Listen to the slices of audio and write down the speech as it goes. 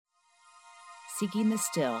Seeking the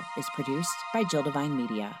Still is produced by Jill Devine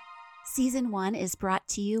Media. Season 1 is brought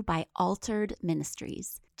to you by Altered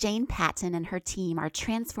Ministries. Jane Patton and her team are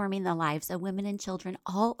transforming the lives of women and children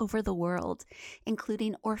all over the world,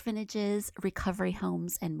 including orphanages, recovery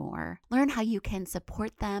homes, and more. Learn how you can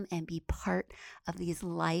support them and be part of these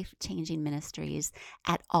life-changing ministries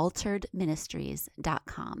at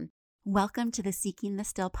alteredministries.com. Welcome to the Seeking the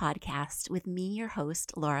Still podcast with me, your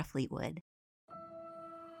host, Laura Fleetwood.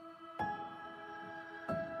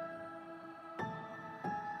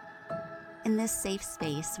 In this safe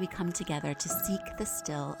space, we come together to seek the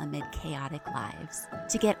still amid chaotic lives,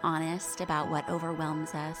 to get honest about what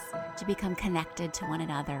overwhelms us, to become connected to one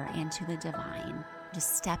another and to the divine, to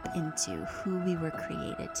step into who we were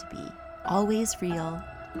created to be. Always real,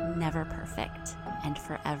 never perfect, and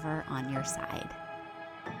forever on your side.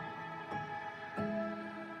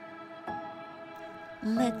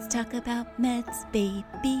 Let's talk about meds,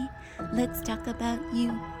 baby. Let's talk about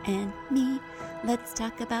you and me. Let's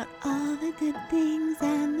talk about all the good things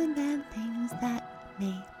and the bad things that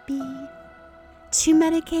may be. To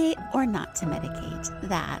medicate or not to medicate?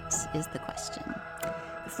 That is the question.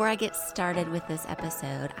 Before I get started with this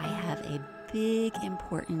episode, I have a big,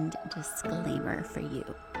 important disclaimer for you.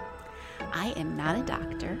 I am not a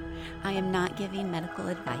doctor. I am not giving medical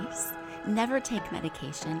advice. Never take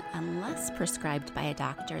medication unless prescribed by a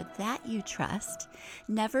doctor that you trust.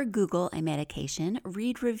 Never Google a medication,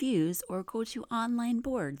 read reviews, or go to online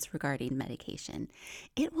boards regarding medication.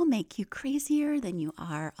 It will make you crazier than you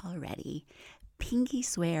are already. Pinky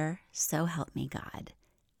swear, so help me God.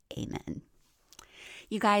 Amen.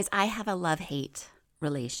 You guys, I have a love-hate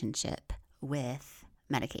relationship with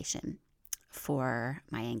medication for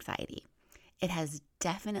my anxiety. It has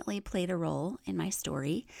definitely played a role in my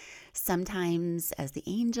story, sometimes as the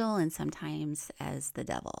angel and sometimes as the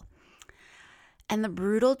devil. And the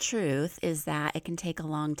brutal truth is that it can take a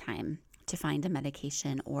long time to find a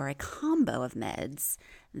medication or a combo of meds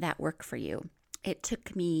that work for you. It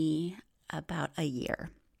took me about a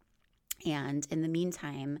year. And in the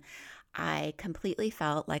meantime, I completely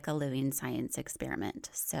felt like a living science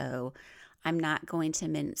experiment. So I'm not going to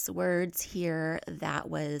mince words here. That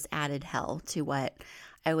was added hell to what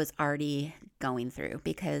I was already going through,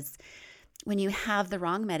 because when you have the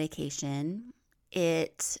wrong medication,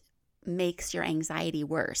 it makes your anxiety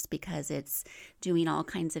worse because it's doing all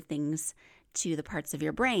kinds of things to the parts of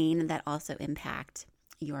your brain that also impact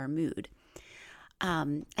your mood.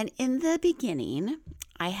 And in the beginning,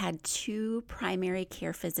 I had 2 primary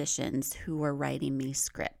care physicians who were writing me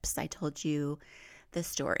scripts. I told you the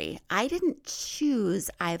story. I didn't choose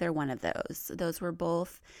either one of those. Those were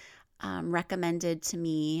both recommended to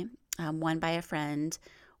me, one by a friend,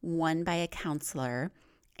 one by a counselor,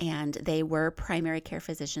 and they were primary care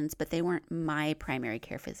physicians, but they weren't my primary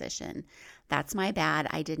care physician. That's my bad.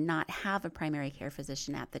 I did not have a primary care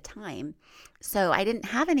physician at the time. So I didn't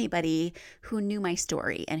have anybody who knew my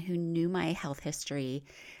story and who knew my health history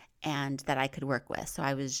and that I could work with. So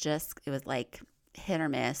it was like hit or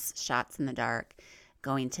miss, shots in the dark,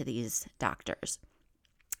 going to these doctors.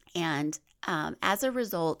 And as a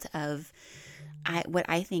result of what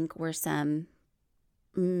I think were some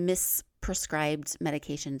misprescribed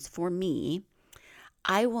medications for me,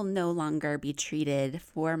 I will no longer be treated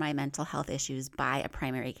for my mental health issues by a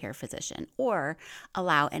primary care physician or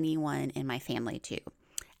allow anyone in my family to.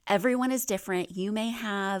 Everyone is different. You may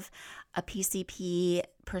have a PCP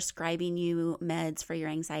prescribing you meds for your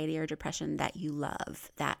anxiety or depression that you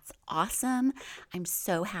love. That's awesome. I'm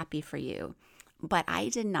so happy for you. But I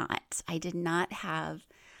did not. I did not have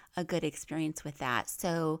a good experience with that.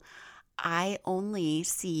 So I only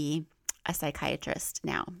see a psychiatrist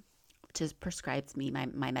now, which prescribes me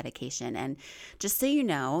my medication. And just so you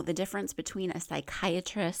know, the difference between a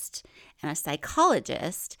psychiatrist and a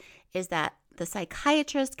psychologist is that the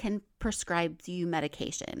psychiatrist can prescribe you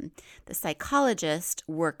medication. The psychologist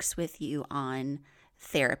works with you on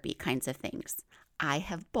therapy kinds of things. I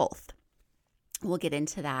have both. We'll get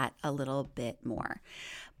into that a little bit more.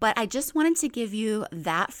 But I just wanted to give you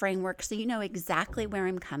that framework so you know exactly where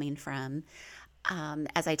I'm coming from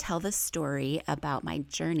as I tell this story about my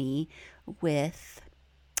journey with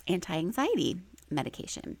anti-anxiety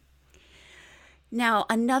medication. Now,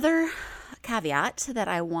 another caveat that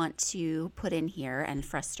I want to put in here, and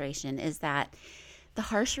frustration, is that the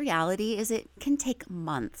harsh reality is it can take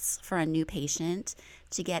months for a new patient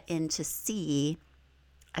to get in to see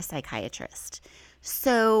a psychiatrist.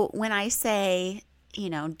 So when I say,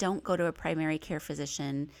 don't go to a primary care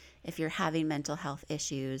physician if you're having mental health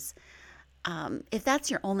issues, if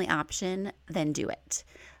that's your only option, then do it.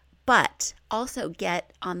 But also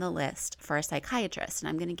get on the list for a psychiatrist. And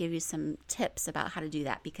I'm going to give you some tips about how to do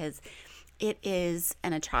that, because it is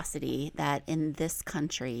an atrocity that in this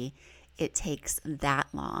country, it takes that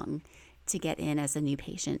long to get in as a new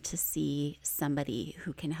patient to see somebody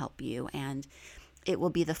who can help you. And it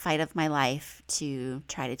will be the fight of my life to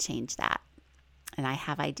try to change that. And I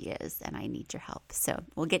have ideas and I need your help. So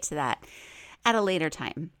we'll get to that at a later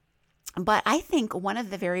time. But I think one of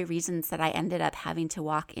the very reasons that I ended up having to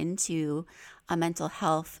walk into a mental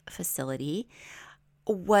health facility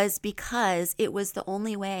was because it was the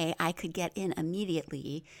only way I could get in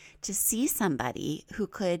immediately to see somebody who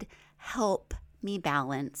could help me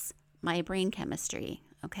balance my brain chemistry.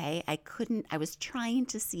 Okay. I was trying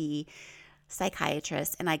to see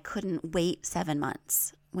psychiatrists and I couldn't wait 7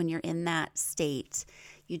 months. When you're in that state,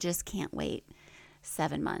 you just can't wait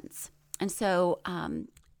 7 months. And so,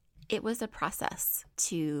 it was a process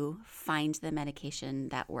to find the medication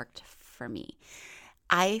that worked for me.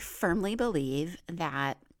 I firmly believe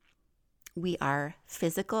that we are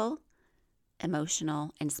physical,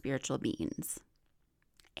 emotional, and spiritual beings.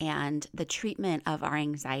 And the treatment of our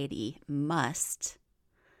anxiety must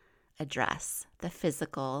address the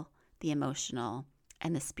physical, the emotional,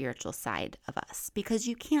 and the spiritual side of us, because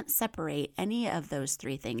you can't separate any of those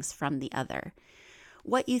three things from the other.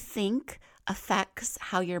 What you think affects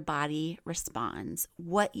how your body responds.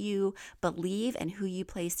 What you believe and who you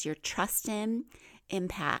place your trust in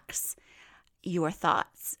impacts your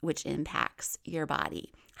thoughts, which impacts your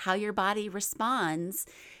body. How your body responds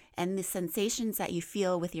and the sensations that you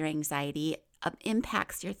feel with your anxiety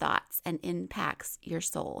impacts your thoughts and impacts your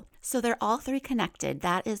soul. So they're all three connected.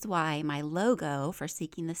 That is why my logo for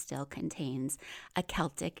Seeking the Still contains a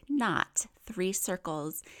Celtic knot, 3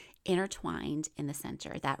 circles intertwined in the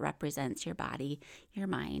center. That represents your body, your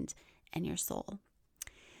mind, and your soul.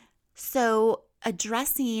 So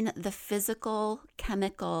addressing the physical,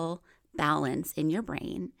 chemical balance in your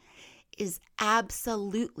brain is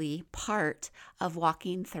absolutely part of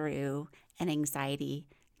walking through an anxiety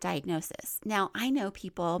diagnosis. Now, I know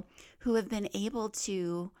people who have been able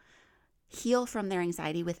to heal from their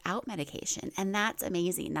anxiety without medication, and that's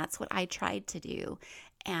amazing. That's what I tried to do.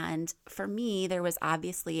 And for me, there was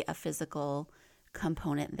obviously a physical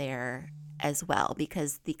component there as well,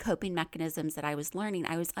 because the coping mechanisms that I was learning,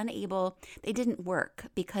 they didn't work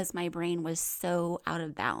because my brain was so out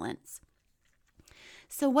of balance.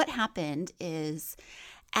 So what happened is,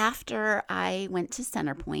 after I went to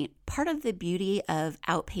Centerpoint, part of the beauty of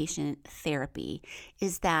outpatient therapy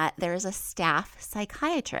is that there's a staff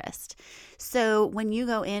psychiatrist. So when you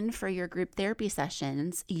go in for your group therapy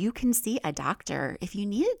sessions, you can see a doctor. If you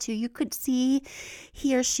needed to, you could see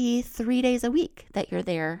he or she 3 days a week that you're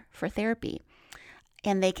there for therapy.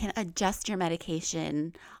 And they can adjust your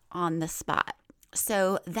medication on the spot.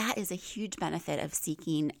 So that is a huge benefit of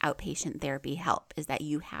seeking outpatient therapy help, is that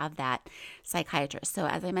you have that psychiatrist. So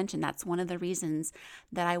as I mentioned, that's one of the reasons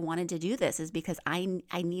that I wanted to do this, is because I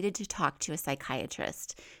needed to talk to a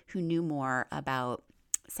psychiatrist who knew more about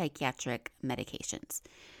psychiatric medications.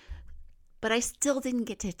 But I still didn't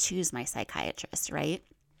get to choose my psychiatrist, right?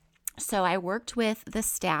 So I worked with the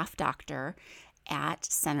staff doctor at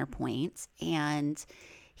Centerpoint, and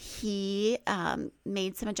he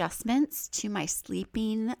made some adjustments to my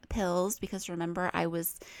sleeping pills, because remember,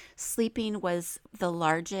 insomnia was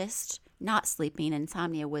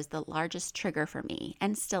the largest trigger for me,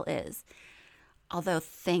 and still is. Although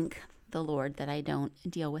thank the Lord that I don't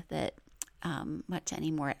deal with it much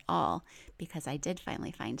anymore at all, because I did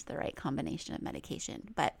finally find the right combination of medication.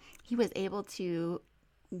 But he was able to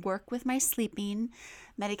work with my sleeping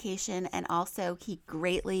medication, and also he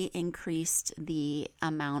greatly increased the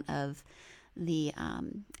amount of the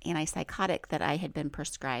antipsychotic that I had been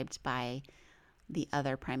prescribed by the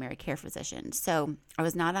other primary care physician. So I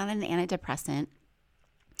was not on an antidepressant,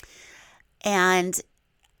 and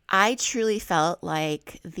I truly felt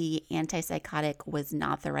like the antipsychotic was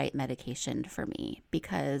not the right medication for me,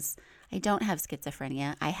 because I don't have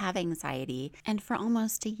schizophrenia, I have anxiety, and for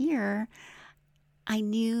almost a year, I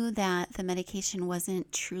knew that the medication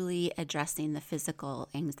wasn't truly addressing the physical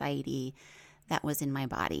anxiety that was in my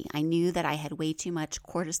body. I knew that I had way too much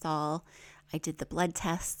cortisol. I did the blood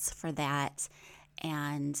tests for that,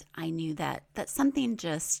 and I knew that something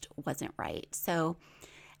just wasn't right. So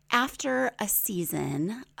after a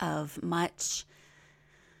season of much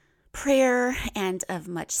prayer and of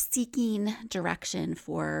much seeking direction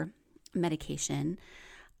for medication,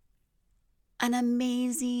 an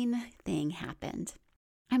amazing thing happened.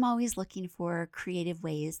 I'm always looking for creative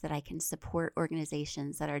ways that I can support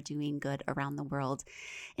organizations that are doing good around the world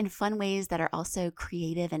in fun ways that are also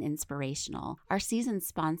creative and inspirational. Our season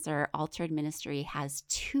sponsor, Altered Ministry, has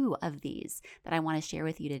 2 of these that I want to share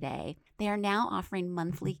with you today. They are now offering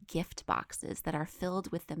monthly gift boxes that are filled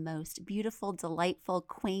with the most beautiful, delightful,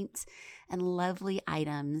 quaint, and lovely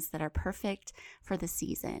items that are perfect for the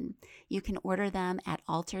season. You can order them at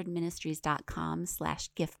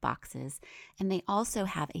alteredministries.com/giftboxes, and they also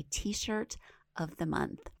have a t-shirt of the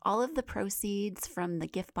month. All of the proceeds from the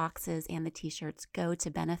gift boxes and the t-shirts go to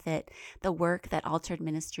benefit the work that Altered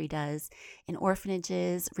Ministry does in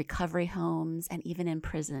orphanages, recovery homes, and even in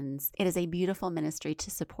prisons. It is a beautiful ministry to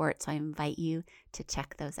support, so I invite you to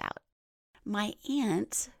check those out. My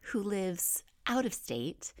aunt, who lives out of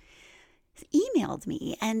state, emailed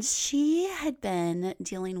me, and she had been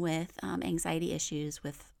dealing with anxiety issues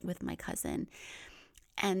with my cousin.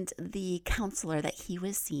 And the counselor that he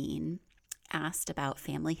was seeing asked about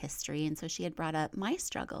family history. And so she had brought up my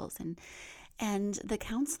struggles. And the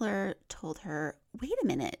counselor told her, wait a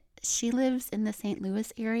minute, she lives in the St.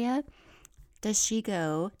 Louis area. Does she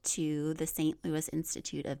go to the St. Louis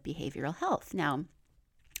Institute of Behavioral Health? Now,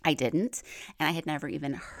 I didn't, and I had never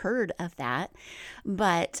even heard of that.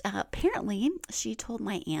 But apparently, she told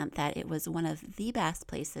my aunt that it was one of the best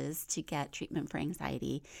places to get treatment for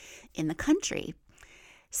anxiety in the country.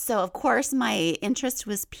 So, of course, my interest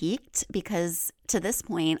was piqued because to this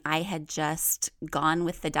point, I had just gone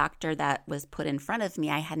with the doctor that was put in front of me.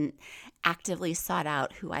 I hadn't actively sought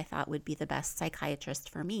out who I thought would be the best psychiatrist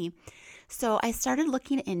for me. So I started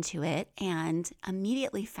looking into it and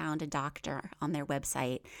immediately found a doctor on their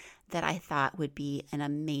website that I thought would be an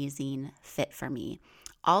amazing fit for me.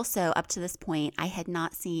 Also, up to this point, I had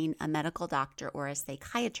not seen a medical doctor or a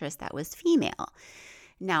psychiatrist that was female.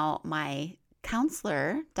 Now, my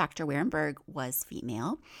counselor, Dr. Werenberg, was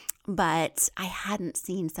female, but I hadn't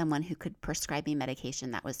seen someone who could prescribe me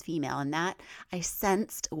medication that was female, and that I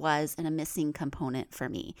sensed was a missing component for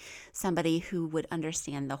me. Somebody who would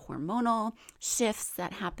understand the hormonal shifts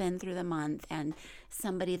that happen through the month, and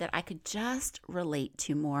somebody that I could just relate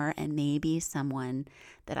to more, and maybe someone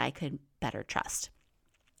that I could better trust.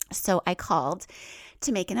 So I called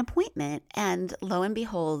to make an appointment, and lo and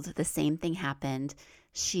behold, the same thing happened.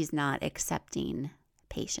 She's not accepting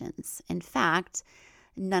patients. In fact,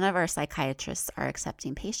 none of our psychiatrists are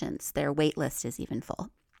accepting patients. Their wait list is even full.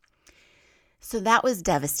 So that was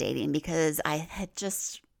devastating because I had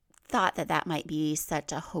just thought that that might be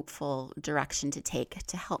such a hopeful direction to take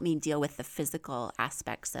to help me deal with the physical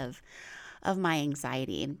aspects of my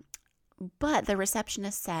anxiety. But the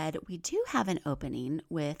receptionist said, we do have an opening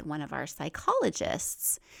with one of our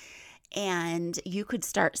psychologists, and you could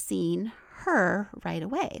start seeing her right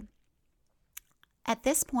away. At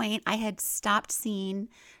this point, I had stopped seeing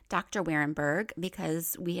Dr. Werenberg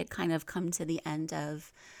because we had kind of come to the end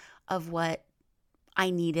of what I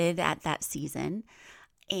needed at that season,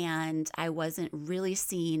 and I wasn't really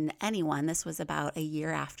seeing anyone. This was about a year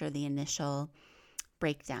after the initial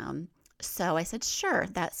breakdown. So I said, sure,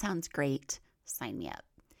 that sounds great. Sign me up.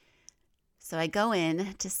 So I go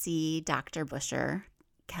in to see Dr. Busher,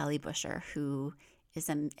 Kelly Busher, who is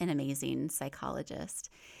an amazing psychologist.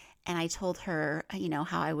 And I told her,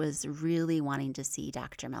 how I was really wanting to see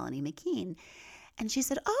Dr. Melanie McKean. And she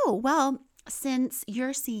said, oh, well, since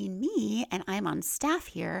you're seeing me and I'm on staff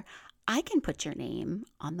here, I can put your name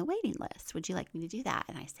on the waiting list. Would you like me to do that?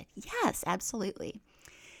 And I said, yes, absolutely.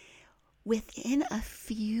 Within a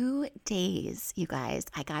few days, you guys,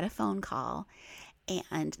 I got a phone call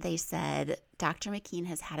and they said, Dr. McKean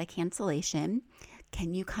has had a cancellation.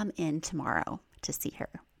 Can you come in tomorrow to see her?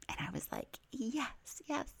 And I was like, yes,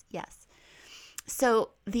 yes, yes.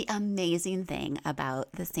 So the amazing thing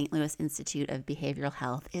about the St. Louis Institute of Behavioral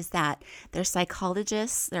Health is that their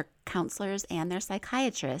psychologists, their counselors, and their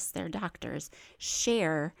psychiatrists, their doctors,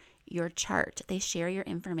 share your chart. They share your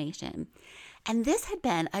information. And this had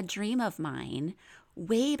been a dream of mine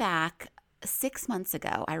way back 6 months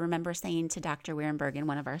ago. I remember saying to Dr. Werenberg in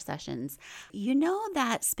one of our sessions, you know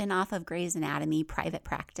that spinoff of Grey's Anatomy, Private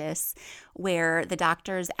Practice, where the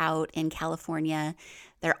doctors out in California,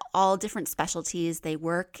 they're all different specialties. They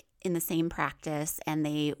work in the same practice and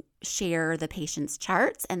they share the patient's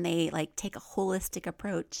charts and they take a holistic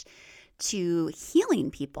approach to healing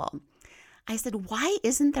people. I said, why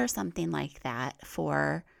isn't there something like that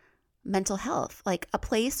for mental health, like a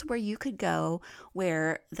place where you could go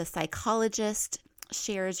where the psychologist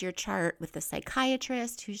shares your chart with the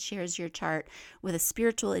psychiatrist who shares your chart with a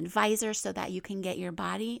spiritual advisor so that you can get your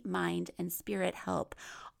body, mind, and spirit help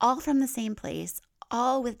all from the same place,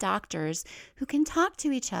 all with doctors who can talk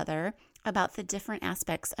to each other about the different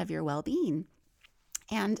aspects of your well-being.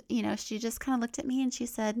 And, she just kind of looked at me and she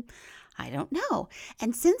said, I don't know.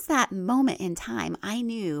 And since that moment in time, I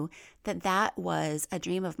knew that that was a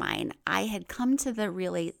dream of mine. I had come to the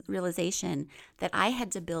realization that I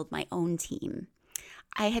had to build my own team.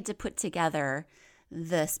 I had to put together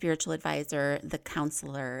the spiritual advisor, the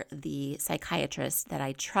counselor, the psychiatrist that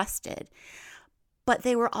I trusted. But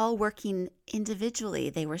they were all working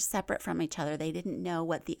individually. They were separate from each other. They didn't know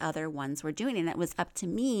what the other ones were doing. And it was up to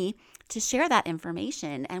me to share that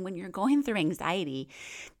information. And when you're going through anxiety,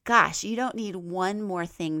 gosh, you don't need one more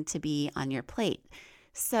thing to be on your plate.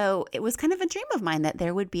 So it was kind of a dream of mine that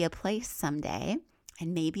there would be a place someday,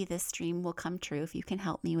 and maybe this dream will come true. If you can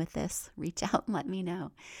help me with this, reach out and let me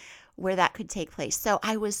know where that could take place. So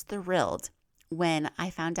I was thrilled when I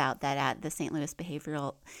found out that at the St. Louis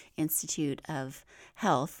Behavioral Institute of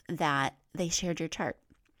Health that they shared your chart.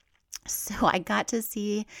 So I got to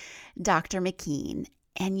see Dr. McKean.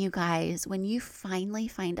 And you guys, when you finally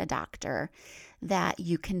find a doctor that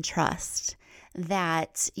you can trust,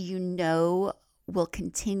 that you know will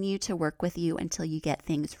continue to work with you until you get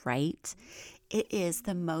things right, it is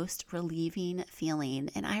the most relieving feeling.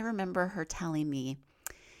 And I remember her telling me,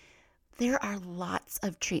 there are lots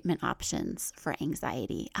of treatment options for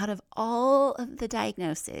anxiety. Out of all of the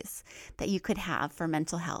diagnoses that you could have for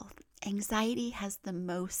mental health, anxiety has the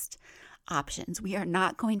most options. We are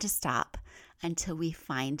not going to stop until we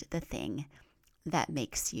find the thing that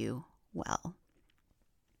makes you well.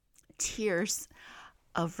 Tears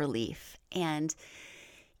of relief. And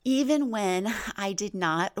even when I did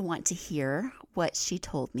not want to hear what she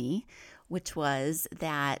told me, which was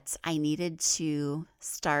that I needed to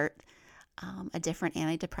start a different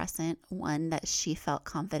antidepressant, one that she felt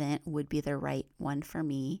confident would be the right one for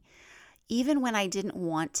me. Even when I didn't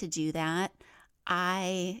want to do that,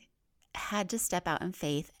 I had to step out in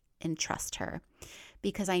faith and trust her,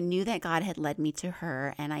 because I knew that God had led me to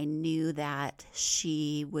her, and I knew that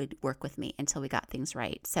she would work with me until we got things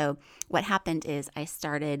right. So what happened is I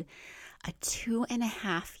started a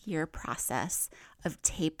 2.5-year process of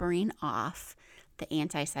tapering off the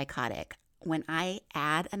antipsychotic. When I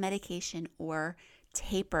add a medication or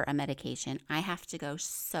taper a medication, I have to go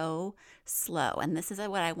so slow. And this is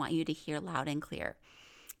what I want you to hear loud and clear.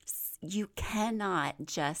 You cannot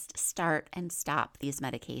just start and stop these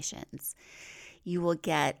medications. You will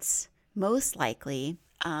get, most likely,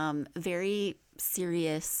 very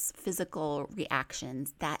serious physical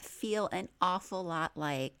reactions that feel an awful lot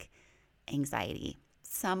like anxiety.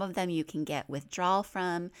 Some of them you can get withdrawal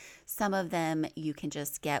from. Some of them you can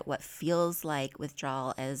just get what feels like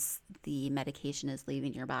withdrawal as the medication is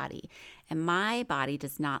leaving your body. And my body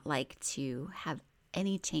does not like to have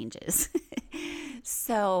any changes.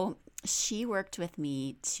 So she worked with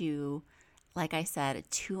me to, like I said, a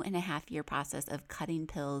 2.5-year process of cutting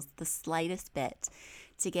pills the slightest bit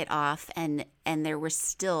to get off. And there were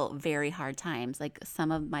still very hard times. Like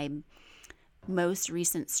some of my most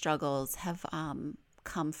recent struggles have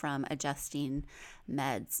come from adjusting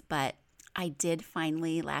meds. But I did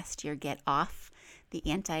finally last year get off the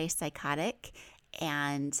antipsychotic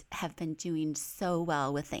and have been doing so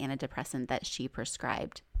well with the antidepressant that she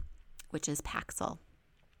prescribed, which is Paxil.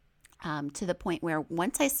 To the point where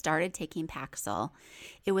once I started taking Paxil,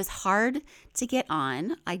 it was hard to get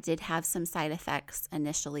on. I did have some side effects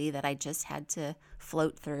initially that I just had to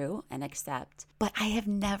float through and accept. But I have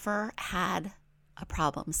never had a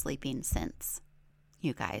problem sleeping since,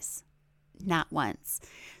 you guys. Not once.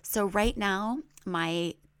 So right now,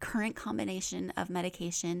 my current combination of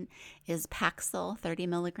medication is Paxil, 30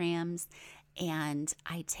 milligrams, and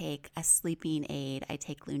I take a sleeping aid. I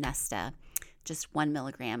take Lunesta, just 1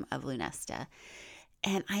 milligram of Lunesta.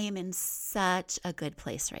 And I am in such a good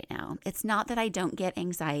place right now. It's not that I don't get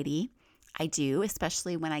anxiety. I do,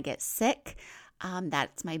 especially when I get sick.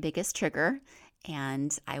 That's my biggest trigger,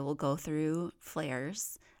 and I will go through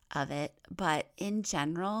flares of it. But in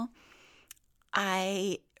general,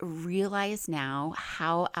 I realize now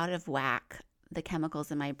how out of whack the chemicals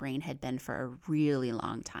in my brain had been for a really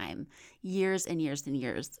long time, years and years and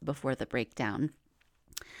years before the breakdown.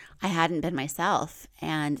 I hadn't been myself,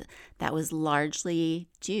 and that was largely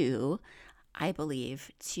due, I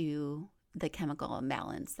believe, to the chemical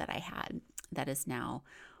imbalance that I had that is now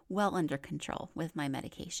well under control with my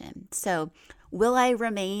medication. So will I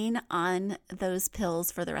remain on those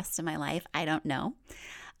pills for the rest of my life? I don't know.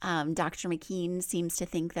 Dr. McKean seems to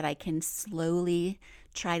think that I can slowly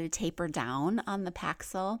try to taper down on the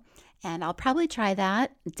Paxil, and I'll probably try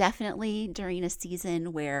that definitely during a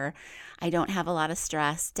season where I don't have a lot of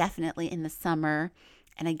stress, definitely in the summer.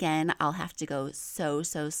 And again, I'll have to go so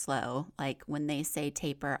slow. Like when they say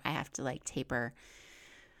taper, I have to taper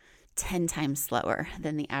 10 times slower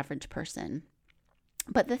than the average person.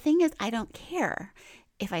 But the thing is, I don't care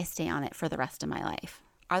if I stay on it for the rest of my life.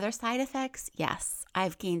 Are there side effects? Yes.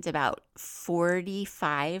 I've gained about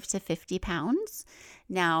 45 to 50 pounds.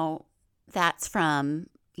 Now, that's from,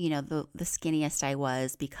 the skinniest I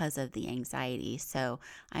was because of the anxiety. So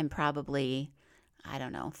I'm probably,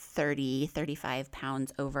 30, 35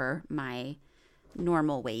 pounds over my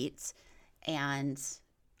normal weight. And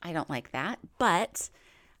I don't like that. But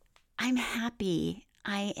I'm happy.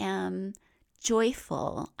 I am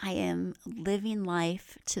joyful. I am living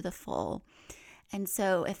life to the full. And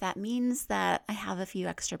so if that means that I have a few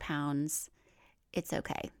extra pounds, it's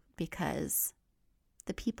okay, because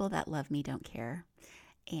the people that love me don't care.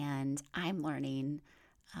 And I'm learning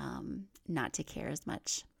not to care as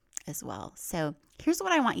much as well. So here's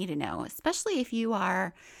what I want you to know, especially if you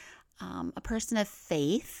are a person of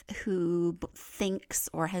faith who thinks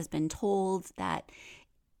or has been told that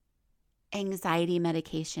anti-anxiety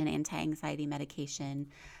medication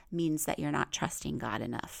means that you're not trusting God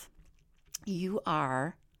enough. You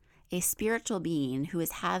are a spiritual being who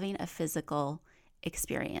is having a physical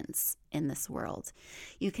experience in this world.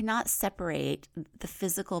 You cannot separate the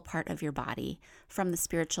physical part of your body from the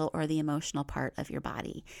spiritual or the emotional part of your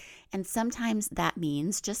body. And sometimes that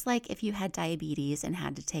means, just like if you had diabetes and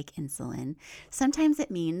had to take insulin, sometimes it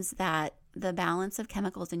means that the balance of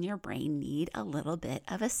chemicals in your brain need a little bit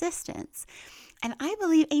of assistance. And I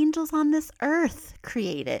believe angels on this earth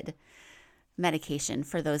created medication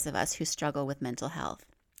for those of us who struggle with mental health.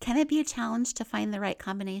 Can it be a challenge to find the right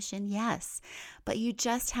combination? Yes, but you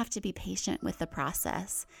just have to be patient with the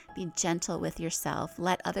process. Be gentle with yourself.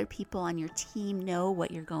 Let other people on your team know what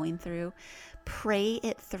you're going through. Pray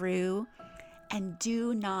it through, and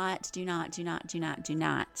do not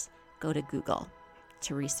go to Google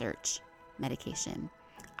to research medication.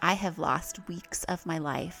 I have lost weeks of my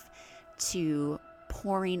life to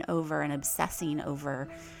poring over and obsessing over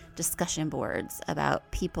discussion boards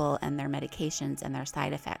about people and their medications and their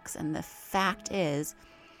side effects. And the fact is,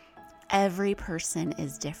 every person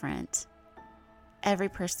is different. Every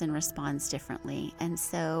person responds differently. And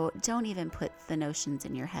so don't even put the notions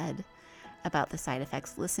in your head about the side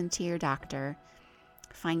effects. Listen to your doctor.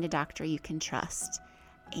 Find a doctor you can trust,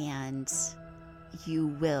 and you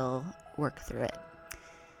will work through it.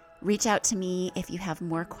 Reach out to me if you have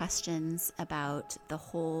more questions about the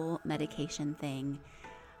whole medication thing.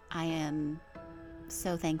 I am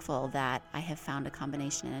so thankful that I have found a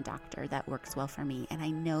combination in a doctor that works well for me, and I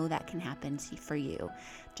know that can happen for you.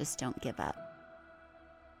 Just don't give up.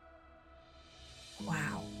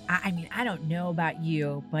 Wow. I don't know about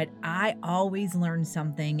you, but I always learn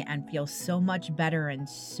something and feel so much better and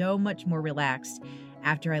so much more relaxed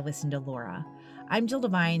after I listen to Laura. I'm Jill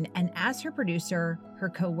Devine, and as her producer, her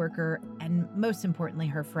coworker, and most importantly,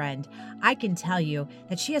 her friend, I can tell you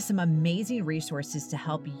that she has some amazing resources to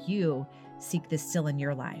help you seek the still in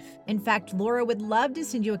your life. In fact, Laura would love to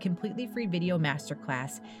send you a completely free video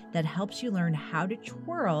masterclass that helps you learn how to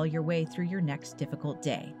twirl your way through your next difficult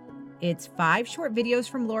day. It's 5 short videos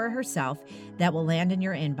from Laura herself that will land in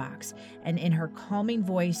your inbox. And in her calming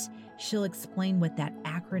voice, she'll explain what that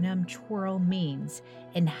acronym twirl means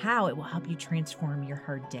and how it will help you transform your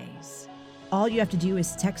hard days. All you have to do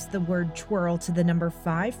is text the word twirl to the number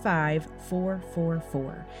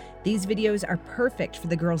 55444. These videos are perfect for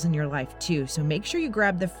the girls in your life too, so make sure you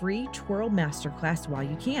grab the free Twirl Masterclass while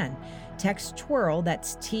you can. Text twirl,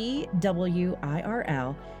 that's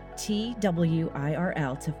TWIRL,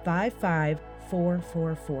 TWIRL to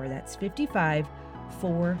 55444. That's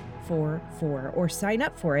 55444, or sign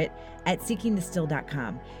up for it at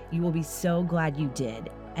seekingthestill.com. You will be so glad you did.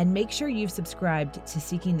 And make sure you've subscribed to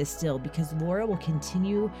Seeking the Still, because Laura will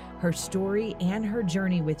continue her story and her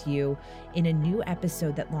journey with you in a new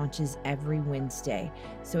episode that launches every Wednesday.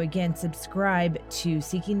 So again, subscribe to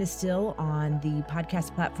Seeking the Still on the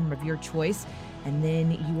podcast platform of your choice, and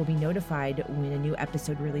then you will be notified when a new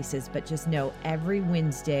episode releases. But just know, every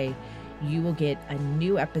Wednesday you will get a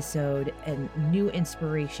new episode and new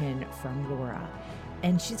inspiration from Laura.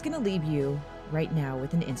 And she's going to leave you right now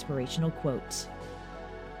with an inspirational quote.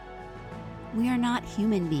 We are not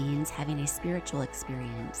human beings having a spiritual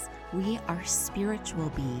experience. We are spiritual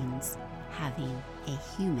beings having a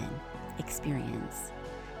human experience.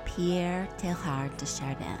 Pierre Teilhard de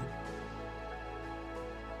Chardin.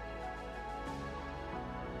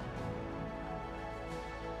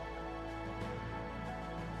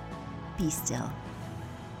 Be still.